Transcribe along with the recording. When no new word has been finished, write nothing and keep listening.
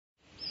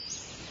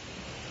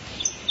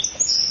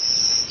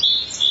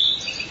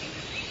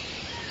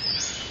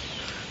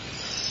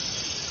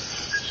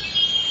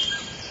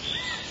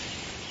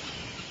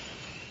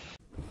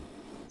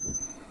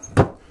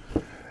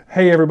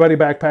Hey everybody,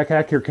 Backpack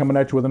Hack here, coming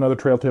at you with another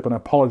trail tip, and I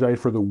apologize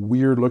for the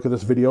weird look of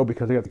this video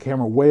because I got the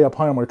camera way up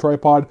high on my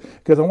tripod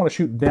because I want to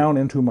shoot down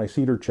into my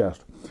cedar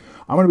chest.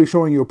 I'm going to be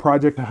showing you a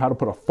project on how to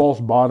put a false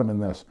bottom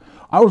in this.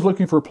 I was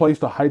looking for a place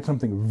to hide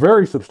something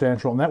very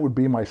substantial, and that would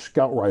be my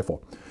scout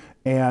rifle.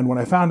 And when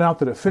I found out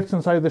that it fits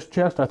inside this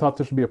chest, I thought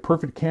this would be a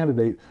perfect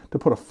candidate to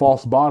put a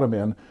false bottom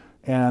in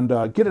and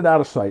get it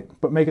out of sight,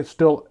 but make it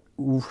still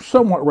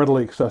somewhat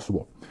readily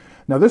accessible.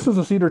 Now this is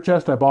a cedar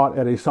chest I bought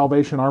at a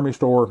Salvation Army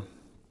store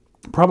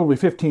probably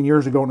 15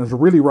 years ago, and it was a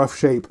really rough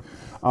shape.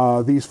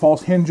 These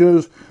false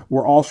hinges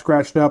were all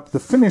scratched up. The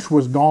finish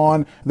was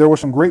gone. There were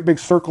some great big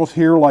circles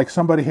here, like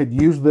somebody had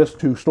used this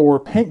to store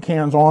paint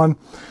cans on.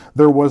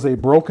 There was a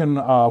broken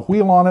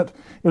wheel on it.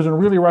 It was in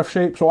really rough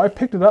shape, so I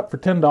picked it up for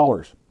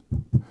 $10.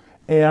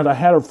 And I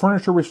had a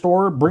furniture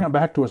restorer bring it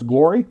back to its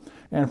glory,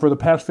 and for the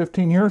past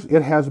 15 years,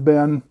 it has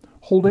been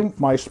holding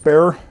my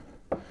spare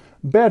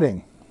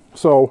bedding.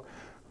 So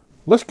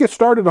let's get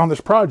started on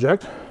this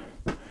project.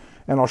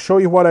 And I'll show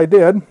you what I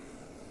did.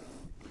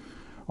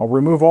 I'll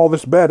remove all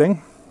this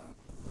bedding,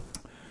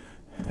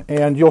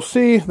 and you'll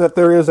see that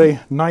there is a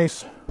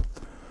nice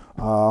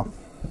bottom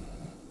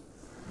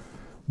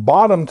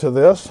to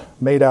this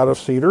made out of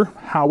cedar.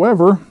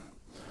 However,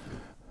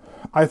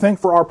 I think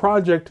for our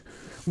project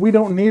we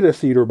don't need a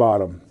cedar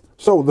bottom.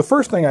 So the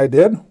first thing I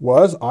did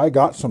was I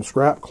got some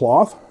scrap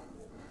cloth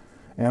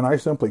and I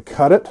simply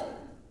cut it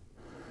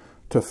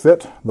to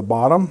fit the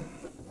bottom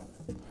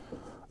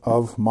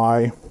of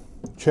my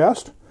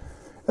chest,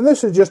 and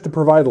this is just to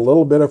provide a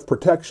little bit of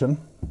protection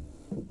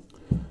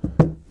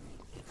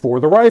for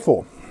the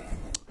rifle.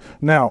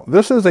 Now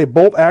this is a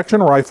bolt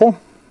action rifle,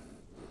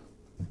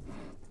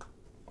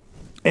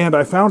 and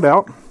I found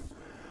out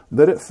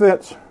that it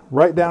fits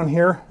right down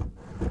here,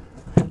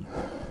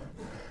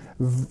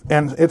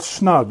 and it's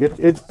snug.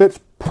 It fits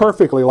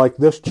perfectly, like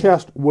this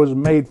chest was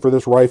made for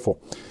this rifle.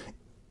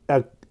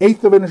 An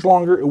eighth of an inch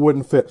longer it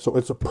wouldn't fit, so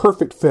it's a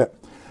perfect fit.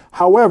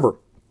 However,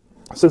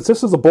 since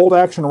this is a bolt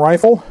action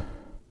rifle,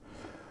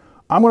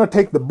 I'm going to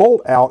take the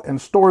bolt out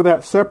and store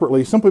that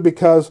separately, simply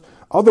because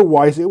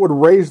otherwise it would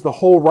raise the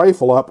whole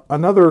rifle up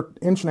another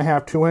 1.5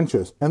 inches, 2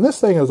 inches. And this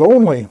thing is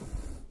only,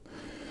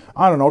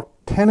 I don't know,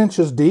 10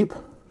 inches deep.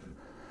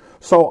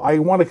 So I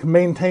want to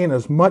maintain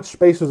as much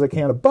space as I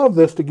can above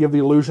this to give the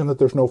illusion that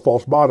there's no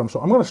false bottom. So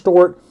I'm going to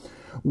store it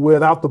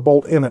without the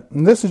bolt in it.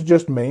 And this is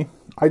just me.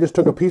 I just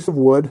took a piece of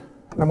wood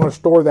and I'm going to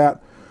store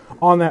that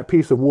on that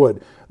piece of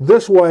wood.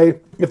 This way,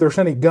 if there's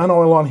any gun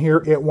oil on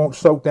here, it won't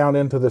soak down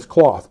into this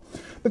cloth.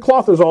 The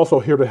cloth is also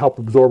here to help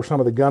absorb some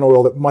of the gun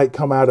oil that might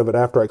come out of it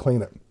after I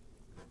clean it.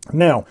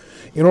 Now,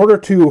 in order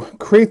to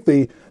create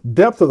the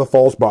depth of the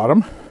false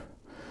bottom,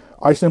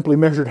 I simply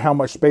measured how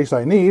much space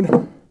I need,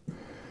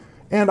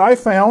 and I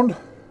found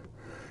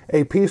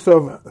a piece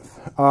of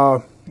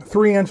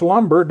 3-inch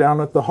lumber down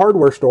at the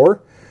hardware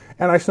store,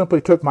 and I simply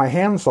took my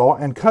handsaw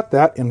and cut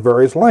that in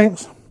various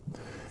lengths.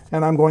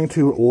 And I'm going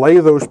to lay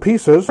those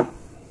pieces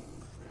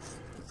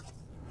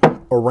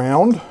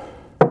around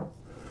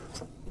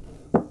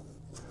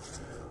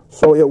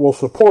so it will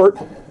support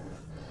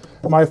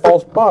my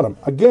false bottom.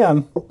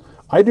 Again,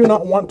 I do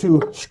not want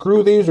to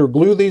screw these or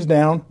glue these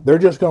down. They're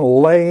just going to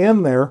lay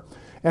in there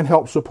and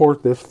help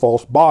support this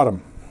false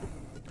bottom.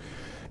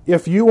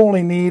 If you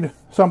only need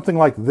something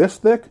like this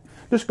thick,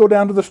 just go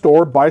down to the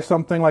store, buy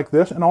something like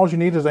this, and all you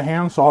need is a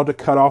handsaw to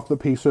cut off the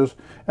pieces,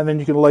 and then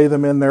you can lay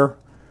them in there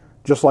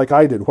just like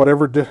I did,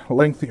 whatever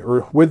length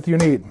or width you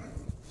need.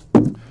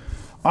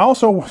 I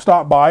also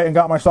stopped by and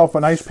got myself a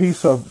nice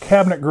piece of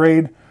cabinet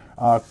grade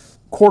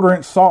 1/4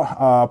 inch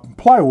saw,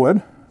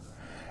 plywood,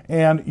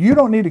 and you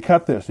don't need to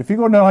cut this. If you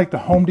go down like to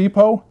Home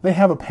Depot, they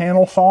have a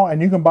panel saw,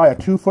 and you can buy a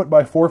 2-foot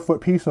by 4-foot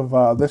piece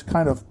of this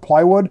kind of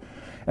plywood,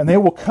 and they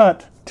will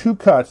cut 2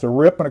 cuts, a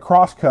rip and a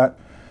cross cut,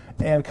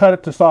 and cut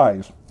it to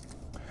size.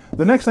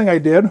 The next thing I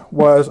did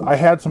was I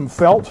had some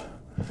felt,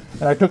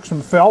 and I took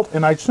some felt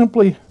and I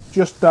simply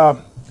just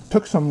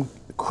took some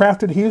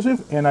craft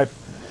adhesive and I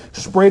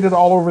sprayed it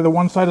all over the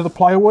one side of the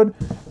plywood,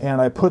 and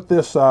I put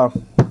this felt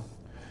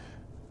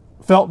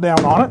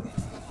down on it.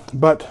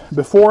 But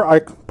before I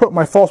put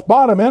my false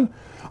bottom in,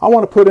 I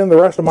want to put in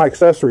the rest of my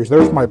accessories.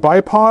 There's my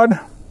bipod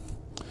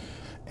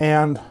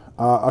and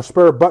a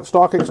spare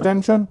buttstock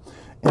extension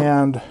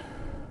and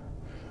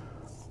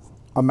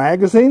a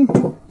magazine.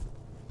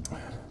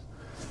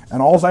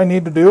 And all I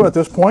need to do at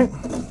this point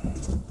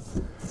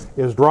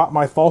is drop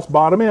my false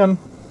bottom in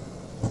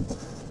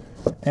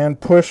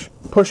and push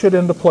it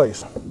into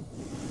place.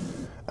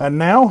 And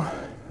now,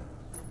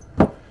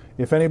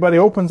 if anybody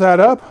opens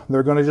that up,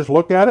 they're going to just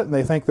look at it and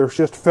they think there's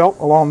just felt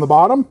along the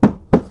bottom,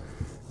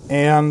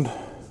 and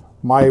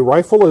my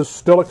rifle is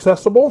still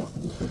accessible.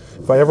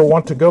 If I ever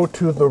want to go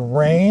to the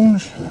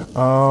range,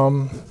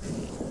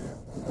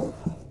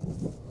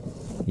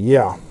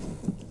 yeah,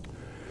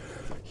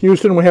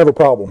 Houston, we have a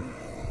problem.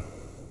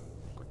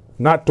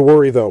 Not to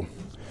worry though.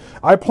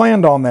 I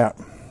planned on that.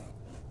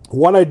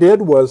 What I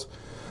did was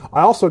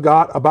I also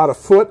got about 1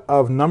 foot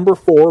of number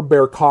 4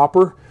 bare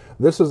copper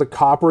This is a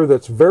copper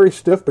that's very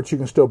stiff, but you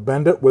can still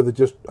bend it with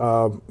just,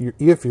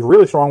 if you're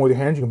really strong with your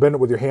hands, you can bend it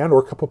with your hand or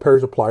a couple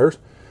pairs of pliers.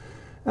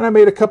 And I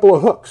made a couple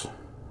of hooks.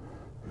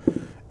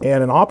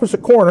 And in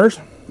opposite corners,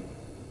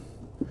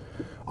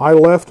 I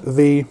left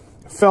the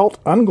felt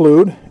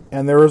unglued,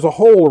 and there is a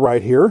hole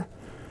right here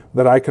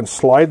that I can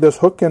slide this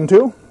hook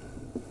into.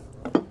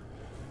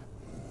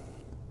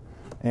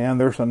 And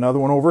there's another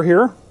one over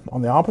here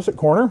on the opposite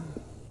corner.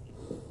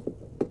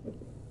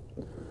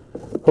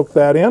 Hook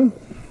that in,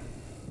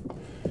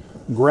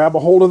 grab a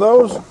hold of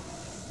those,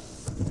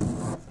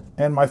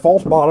 and my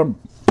false bottom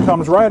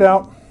comes right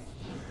out,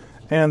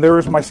 and there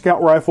is my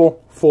scout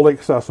rifle fully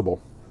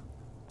accessible.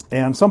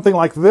 And something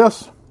like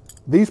this,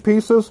 these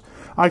pieces,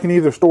 I can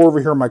either store over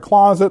here in my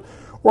closet,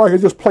 or I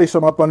could just place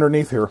them up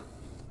underneath here.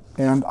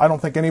 And I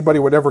don't think anybody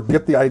would ever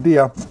get the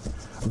idea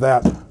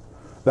that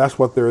that's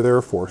what they're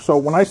there for. So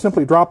when I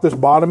simply drop this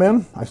bottom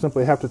in, I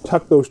simply have to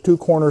tuck those two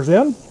corners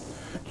in.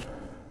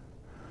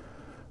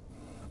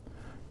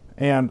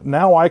 And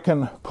now I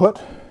can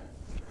put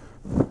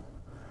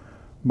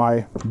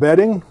my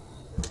bedding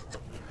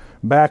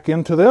back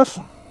into this.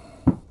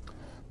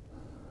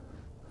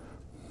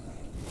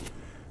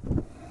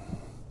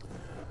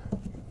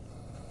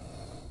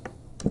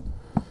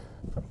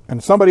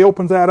 And somebody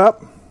opens that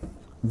up,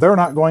 they're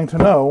not going to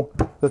know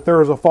that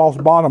there is a false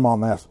bottom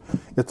on this.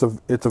 It's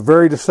a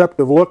very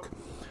deceptive look.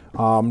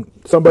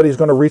 Somebody's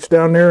going to reach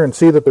down there and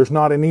see that there's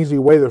not an easy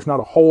way, there's not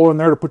a hole in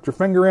there to put your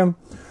finger in.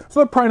 So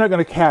they're probably not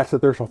going to catch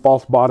that there's a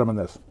false bottom in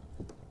this.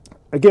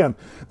 Again,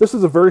 this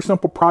is a very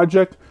simple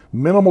project,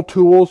 minimal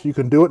tools. You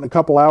can do it in a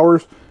couple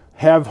hours.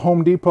 Have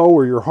Home Depot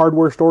or your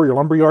hardware store, your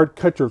lumberyard,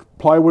 cut your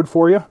plywood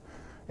for you,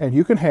 and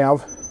you can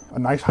have a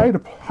nice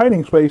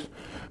hiding space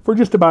for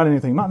just about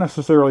anything. Not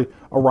necessarily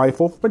a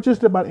rifle, but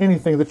just about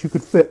anything that you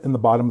could fit in the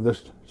bottom of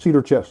this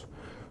cedar chest.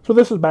 So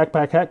this is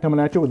Backpack Hack coming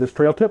at you with this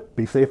trail tip.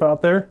 Be safe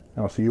out there,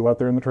 and I'll see you out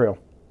there in the trail.